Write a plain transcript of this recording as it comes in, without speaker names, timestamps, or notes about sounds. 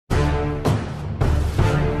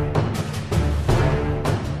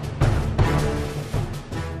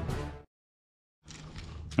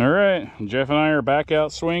All right, Jeff and I are back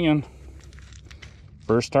out swinging.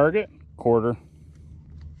 First target, quarter.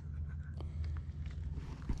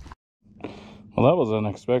 Well, that was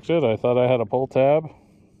unexpected. I thought I had a pull tab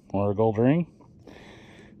or a gold ring,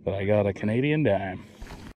 but I got a Canadian dime.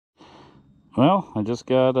 Well, I just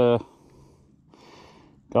got a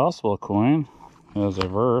gospel coin as a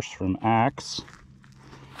verse from Acts,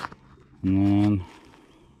 and then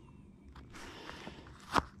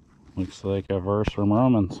looks like a verse from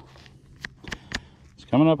Romans. It's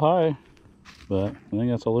coming up high, but I think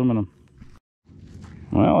that's aluminum.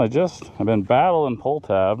 Well, I've been battling pull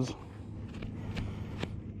tabs.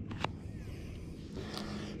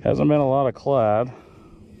 Hasn't been a lot of clad,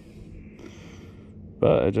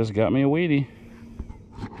 but it just got me a Wheatie.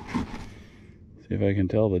 See if I can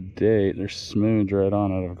tell the date. There's smooge right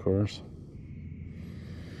on it, of course.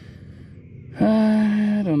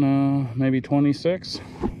 I don't know, maybe 26.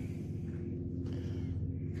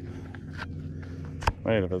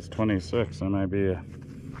 Wait, if it's 26, that might be a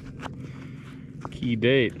key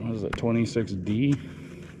date. What is it, 26D?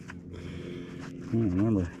 I don't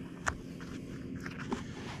remember.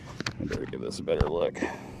 I better give this a better look.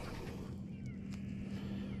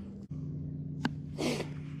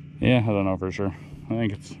 Yeah, I don't know for sure. I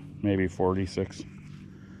think it's maybe 46.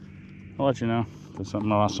 I'll let you know if it's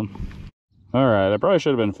something awesome. Alright, I probably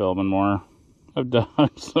should have been filming more. I've done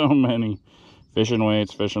so many fishing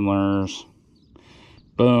weights, fishing lures.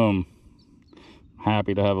 Boom.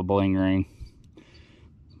 Happy to have a bling ring.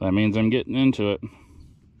 That means I'm getting into it.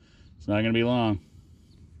 It's not going to be long.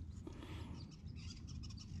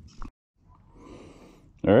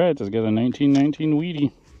 Alright, just got a 1919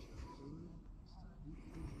 Wheatie.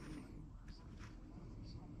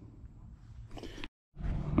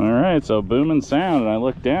 Alright, so booming sound, and I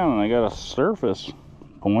look down and I got a surface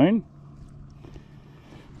coin.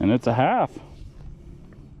 And it's a half.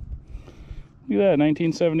 Look at that,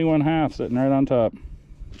 1971 half sitting right on top.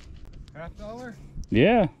 $50?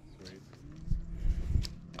 Yeah. Sweet.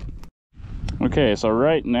 Okay, so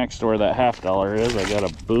right next to where that $50 is, I got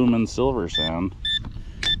a booming silver sound.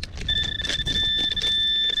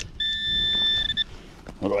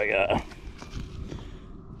 What do I got?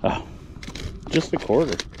 Oh, just a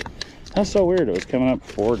quarter. That's so weird. It was coming up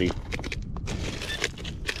 40.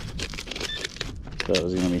 So it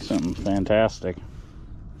was going to be something fantastic.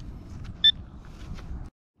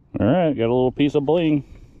 All right, got a little piece of bling.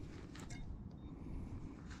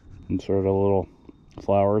 And sort of a little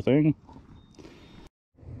flower thing.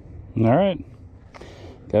 All right,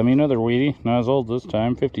 got me another Wheatie. Not as old this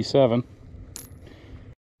time, 57.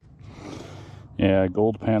 Yeah,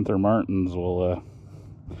 Gold Panther Martins will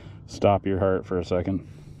stop your heart for a second.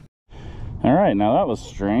 All right, now that was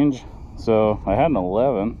strange. So I had an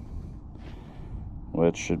 11,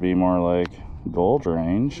 which should be more like gold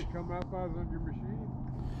range. Did it come up as on your machine?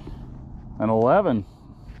 An 11.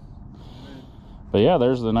 But yeah,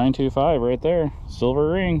 there's the 925 right there. Silver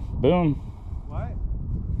ring, boom. What?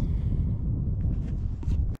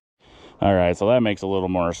 All right, so that makes a little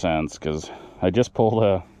more sense because I just pulled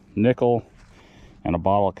a nickel and a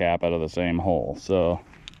bottle cap out of the same hole. So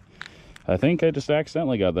I think I just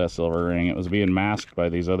accidentally got that silver ring. It was being masked by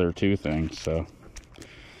these other two things. So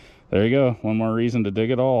there you go. One more reason to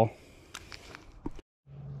dig it all.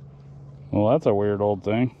 Well, that's a weird old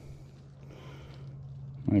thing.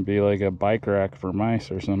 Might be like a bike rack for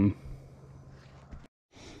mice or something.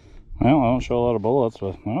 Well, I don't show a lot of bullets,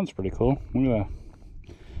 but that one's pretty cool. Look at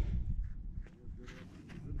that.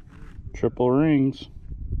 Triple rings.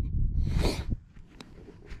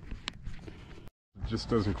 Just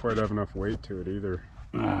doesn't quite have enough weight to it either.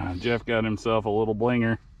 Jeff got himself a little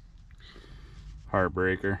blinger.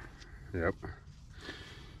 Heartbreaker. Yep.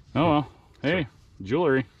 Oh well. Hey,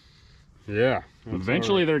 jewelry. Yeah.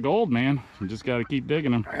 Eventually they're gold, man. You just got to keep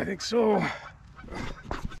digging them. I think so. All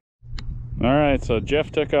right, so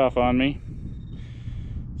Jeff took off on me.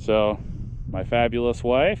 So my fabulous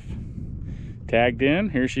wife tagged in.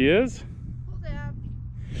 Here she is.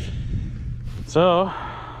 So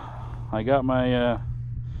I got my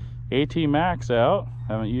AT Max out.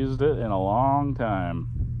 Haven't used it in a long time.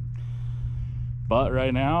 But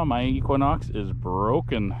right now my Equinox is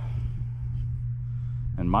broken.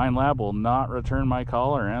 And Minelab will not return my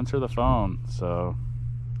call or answer the phone. So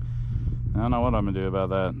I don't know what I'm gonna do about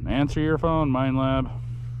that. Answer your phone, Minelab.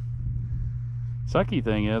 Sucky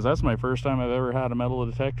thing is, that's my first time I've ever had a metal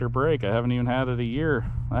detector break. I haven't even had it a year.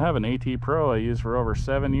 I have an AT Pro I used for over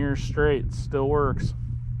 7 years straight. It still works.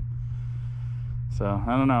 So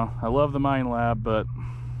I don't know. I love the Minelab, but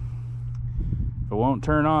if it won't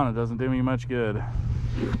turn on, it doesn't do me much good.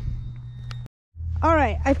 All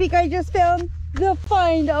right, I think I just found the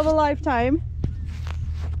find of a lifetime.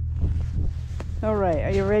 All right,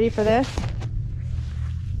 are you ready for this?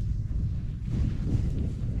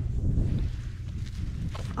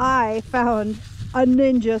 I found a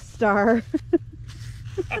ninja star.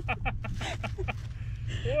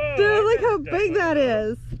 Whoa, Dude, look how big that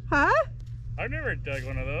is. Huh? I've never dug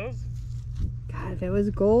one of those. God, if it was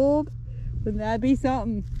gold, wouldn't that be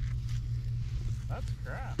something? That's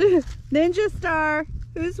crap. Ninja star.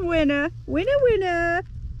 Who's winner? Winner, winner.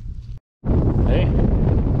 Hey,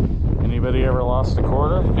 anybody ever lost a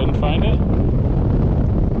quarter? Couldn't find it?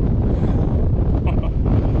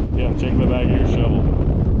 Yeah, check the back of your shovel.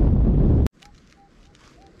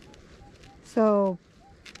 So,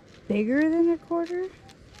 bigger than a quarter?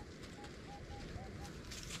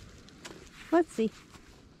 Let's see.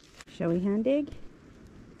 Shall we hand dig?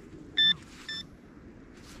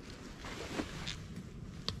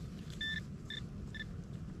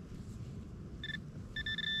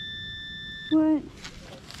 What?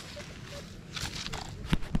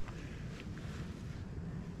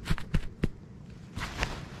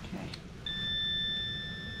 Okay.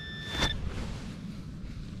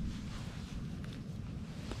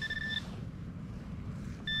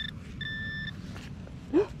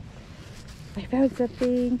 I found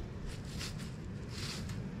something.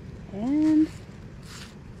 And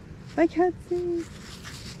I can't see.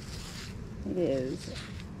 It is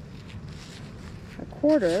a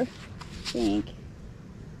quarter, I think.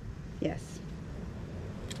 Yes.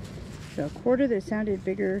 So a quarter that sounded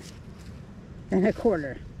bigger than a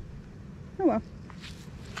quarter. Oh well.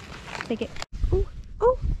 Take it. Oh,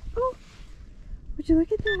 oh, oh. Would you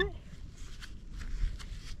look at that?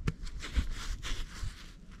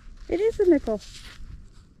 It is a nickel.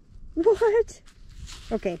 What?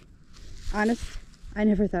 Okay. Honest, I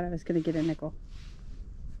never thought I was going to get a nickel.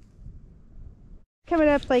 Coming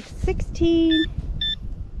up like 16,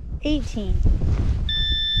 18.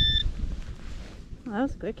 Well, that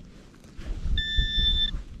was quick.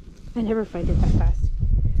 I never find it that fast.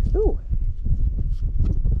 Ooh.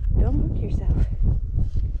 Don't hook yourself.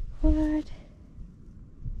 What?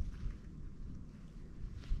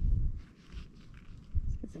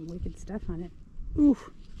 It's got some wicked stuff on it. Ooh,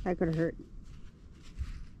 that could have hurt.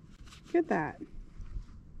 Look at that.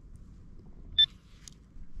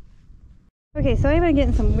 Okay, so I've been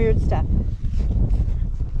getting some weird stuff.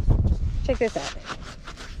 Check this out.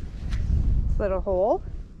 This little hole.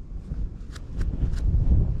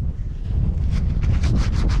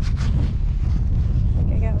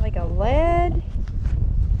 I got like a lead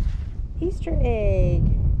Easter egg.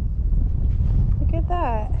 Look at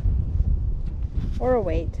that. Or a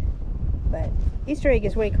weight. But Easter egg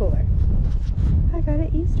is way cooler. I got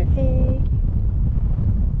an Easter egg.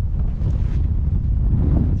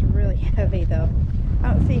 It's really heavy though.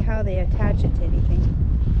 I don't see how they attach it to anything.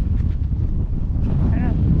 I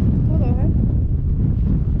don't know. Cool though, huh?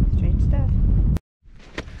 Strange stuff.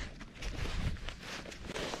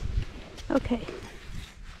 Okay.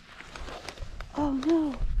 Oh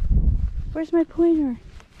no. Where's my pointer?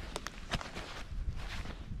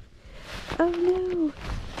 Oh no.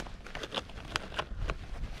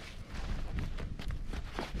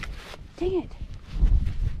 Dang it.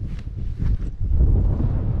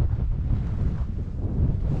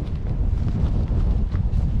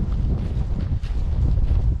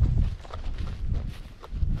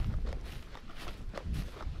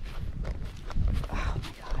 Oh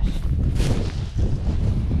my gosh.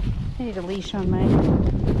 I need a leash on mine.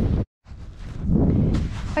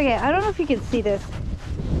 Okay, I don't know if you can see this.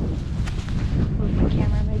 Move my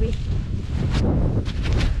camera maybe.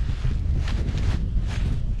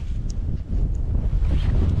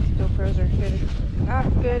 GoPros are good. Not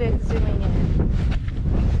good at zooming in.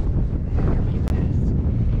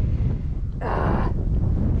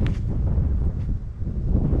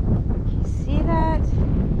 You see that?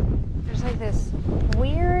 There's like this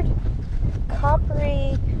weird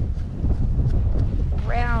coppery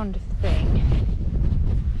round thing.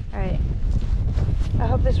 Alright. I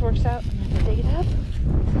hope this works out. I'm gonna dig it up.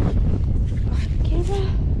 Oh, the camera.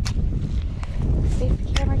 See if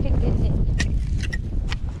the camera can get it.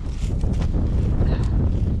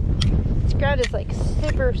 This ground is like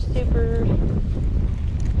super, super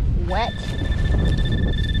wet.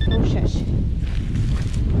 Oh shush.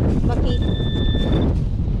 Lucky.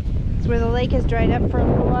 It's where the lake has dried up for a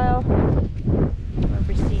little while. Or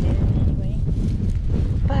receded anyway.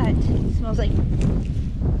 But it smells like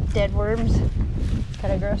dead worms. It's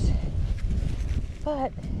kind of gross.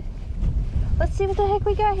 But let's see what the heck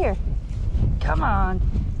we got here. Come on.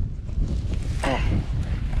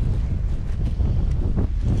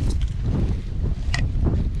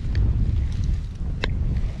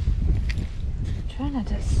 trying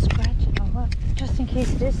to scratch it all up just in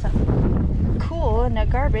case it is something cool and not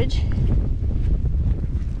garbage.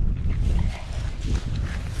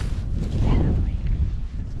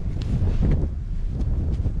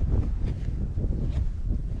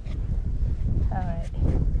 Alright.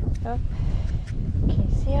 Oh. Can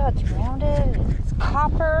you see how it's rounded? It's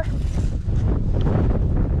copper.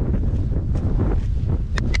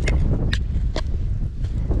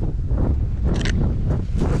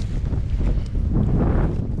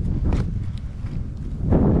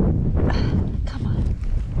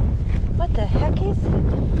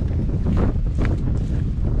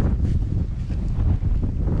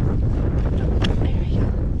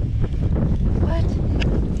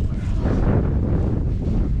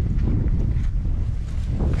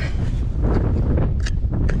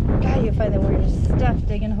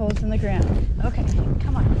 Digging holes in the ground. Okay,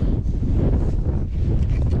 come on.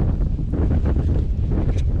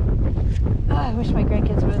 Oh, I wish my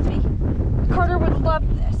grandkids were with me. Carter would love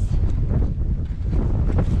this.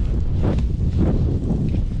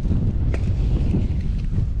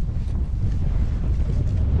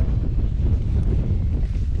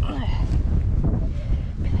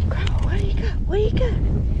 Be like, Grandma, what do you got? What do you got?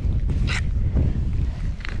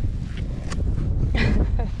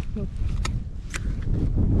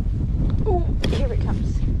 Oh, here it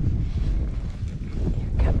comes. Here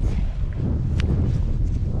it comes.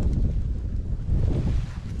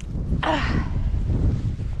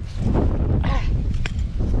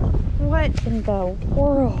 What in the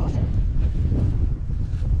world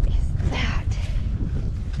is that?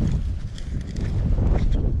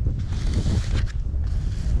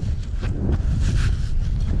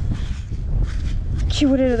 She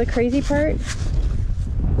went into the crazy part.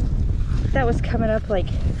 That was coming up like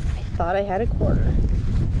I thought I had a quarter.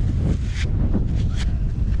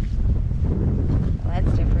 Well,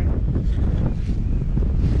 that's different.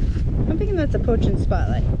 I'm thinking that's a poaching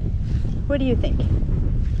spotlight. What do you think?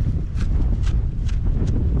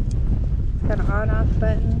 It's got an on-off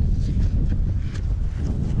button.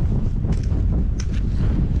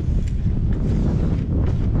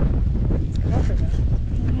 It's copper though.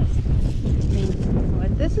 Nice. I mean,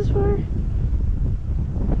 what this is for?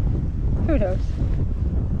 Who knows?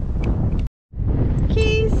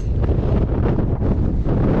 Keys!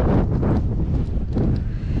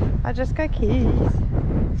 I just got keys.